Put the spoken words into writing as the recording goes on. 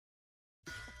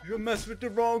You mess with the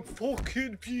wrong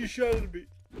fucking P. Shelby.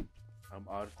 I'm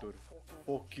Arthur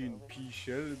fucking P.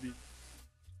 Shelby.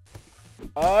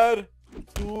 Arthur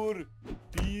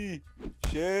P.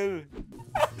 Shelby.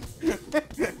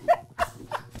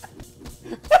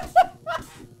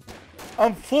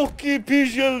 I'm fucking P.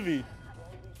 Shelby.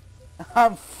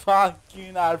 I'm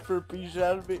fucking Arthur P.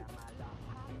 Shelby.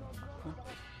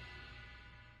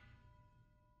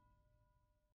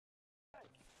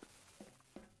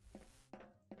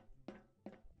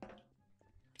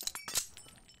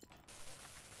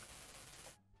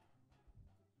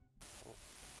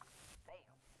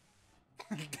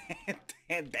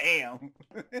 Damn.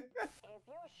 If you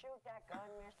shoot that gun,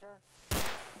 mister.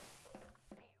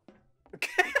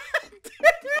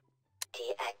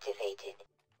 Deactivated.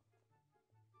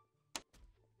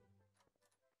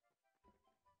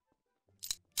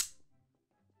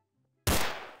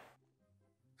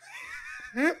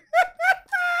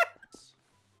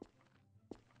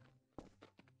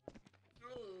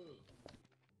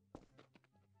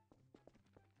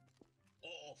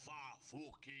 Oh,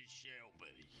 fucking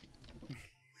Shelby.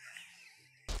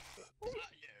 Is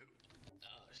that you?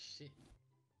 Oh, shit.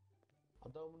 I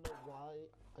don't know why.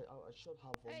 I should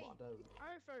have one, Hey, but I don't.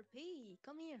 RFRP,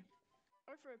 come here.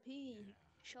 RFRP,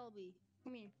 Shelby,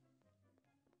 come here.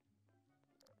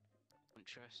 Don't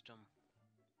trust them.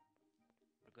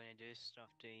 We're gonna do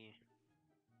stuff to you.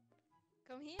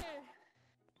 Come here.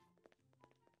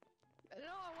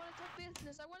 No, I want to talk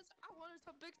business. I want to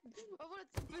talk business. I want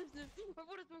to talk business. I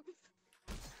want to talk.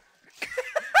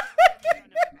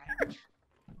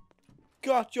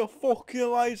 Got your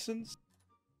fucking license.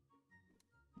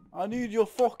 I need your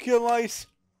fucking license.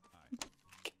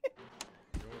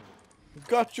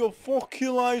 Got your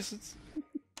fucking license.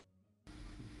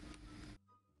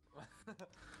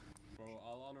 Bro,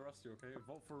 I'll unarrest you, okay?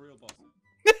 Vote for real, boss.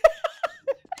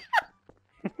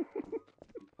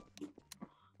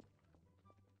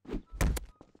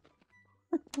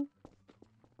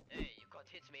 Hey, you can't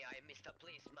hit me. I am Mr.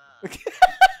 Policeman.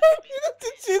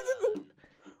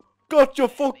 Got your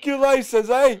fucking license,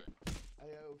 eh? Hey,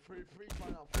 freeze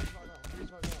right now, freeze right now,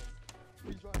 freeze right now.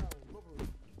 Freeze right now, robbery.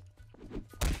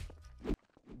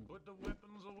 Put the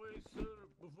weapons away, sir,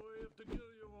 before I have to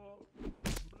kill you all.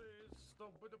 Please,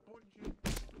 stop with the punching.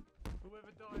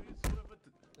 Whoever dies,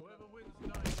 whoever wins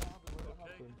dies.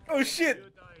 Okay? Oh shit!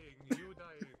 You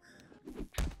dying.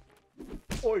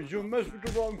 Oh, you messed with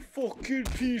the wrong fucking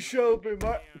P. Shelby,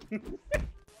 man.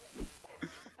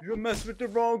 You messed with the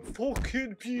wrong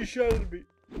fucking P. Shelby.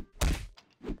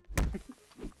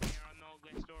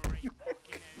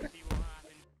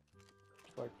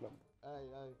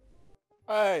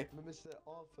 Hey, Mr.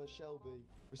 Arthur Shelby.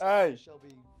 Mr. Hey. Arthur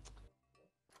Shelby.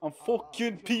 I'm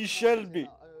fucking P. Shelby.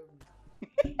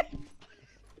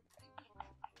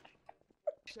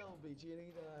 Shelby, do you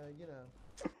need, you know,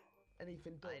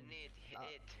 anything done? I need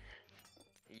it.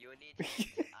 You need it.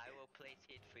 I will place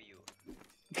it for you.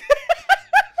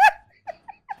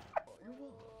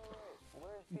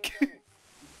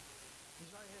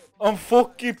 I'm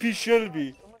fucking P.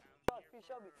 Shelby.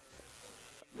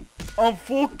 I'm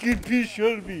fucking P.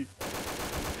 Shelby.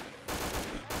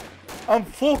 I'm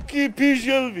fucking P.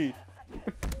 Shelby.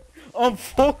 I'm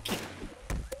fucking.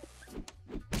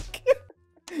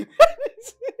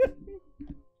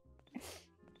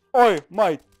 Oi,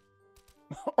 mate.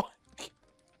 I'm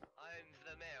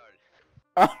the mayor.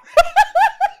 I'm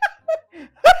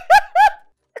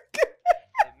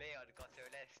The mayor got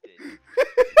arrested. I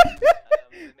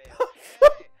am the mayor.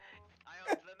 Hey, I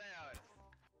am the mayor.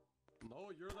 No,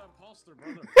 you're the imposter,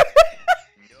 brother.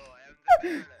 No, I am the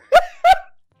mayor.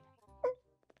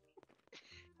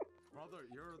 Brother,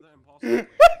 you're the imposter.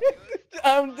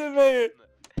 I'm the mayor.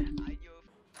 I knew.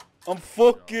 I'm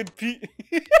fucking P.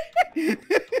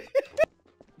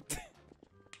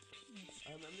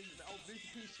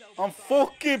 I'm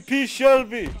fucking P.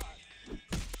 Shelby.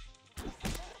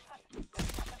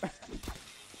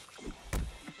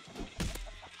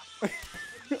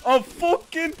 I'm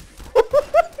fucking.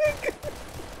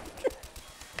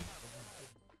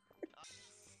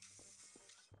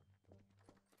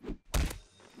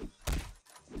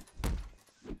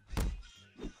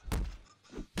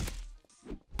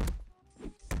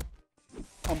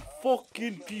 I'm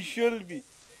fucking P. Shelby.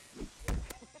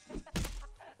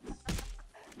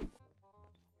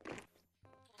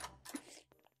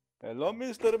 Hello,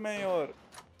 Mr. Mayor.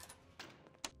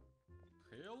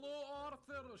 Hello,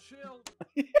 Arthur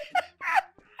Shelby.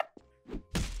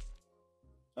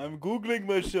 I'm googling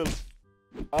myself.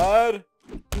 Arthur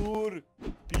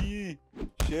P.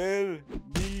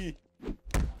 Shelby.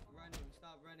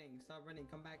 Stop running,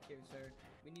 come back here, sir.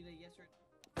 We need a yes or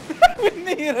We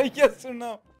need a yes or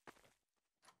no.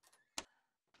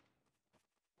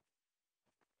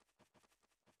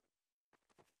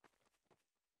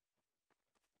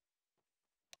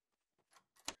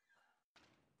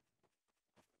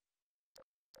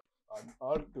 I'm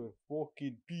Arthur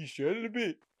fucking P.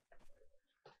 Shelby.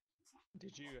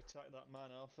 Did you attack that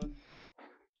man, Alpha?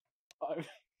 I'm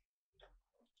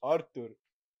Arthur.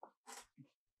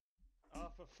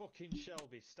 Alpha fucking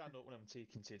Shelby, stand up when I'm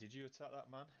taking to you. Did you attack that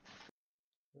man?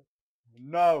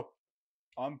 No.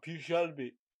 I'm P.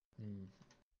 Shelby.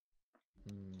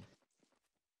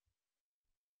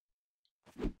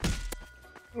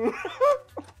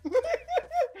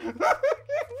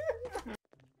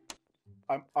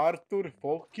 I'm Arthur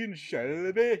fucking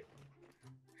Shelby.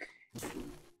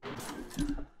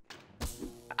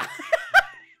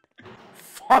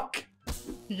 Fuck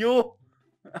you.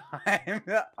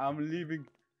 I'm leaving.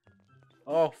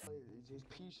 Oh, It's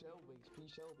P Shelby. It's P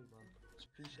Shelby, man. It's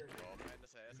P Shelby.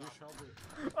 P Shelby.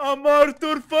 I'm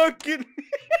Arthur fucking.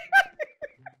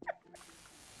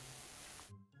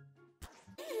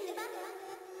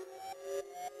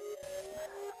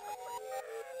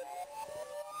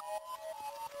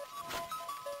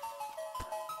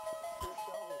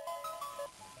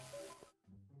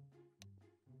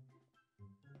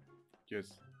 Yes.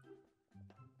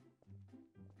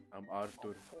 I'm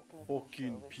Arthur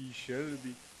fucking P.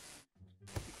 Shelby.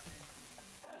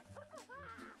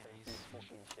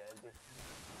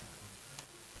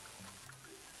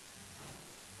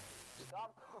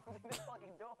 Stop closing the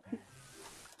fucking door.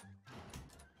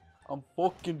 I'm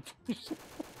fucking P. Shelby.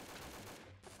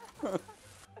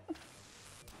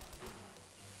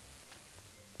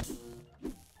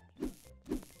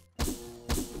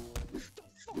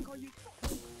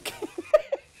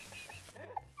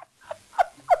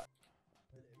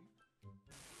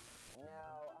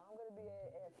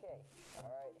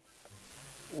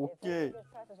 Okay. If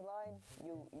past this line,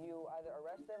 you either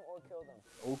arrest them or kill them.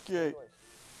 Okay. Choice.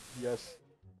 Yes.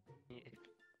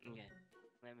 Yeah.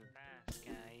 Let me pass,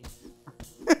 guys.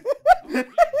 Oh,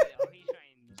 he's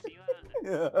trying to see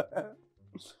that? Yeah.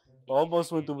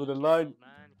 Almost went over the line.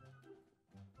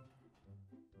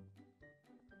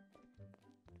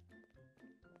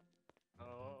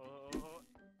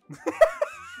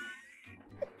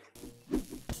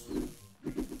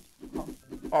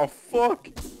 Oh fuck!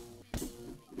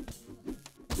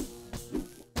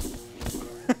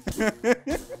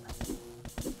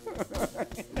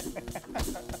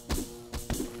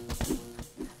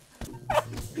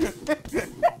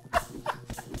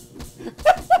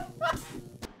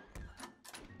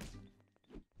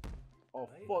 Oh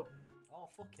fuck! Oh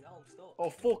fucking hell, I'm stuck. Oh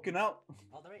fucking hell!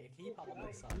 Oh, there ain't a keypad on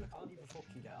this side. I can't even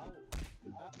fucking get out.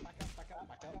 Back up.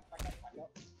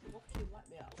 Fucking let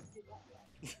me out.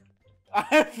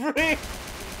 I'm free!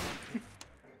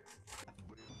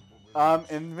 I'm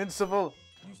invincible!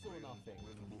 You still nothing.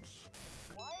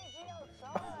 Why is he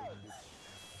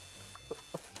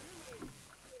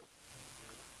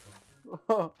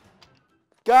outside?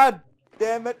 God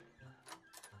damn it!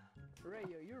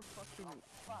 Rayo, you're fucking.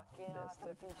 Fucking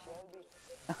Arthur P. Shelby.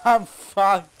 I'm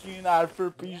fucking Arthur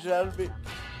P. Shelby.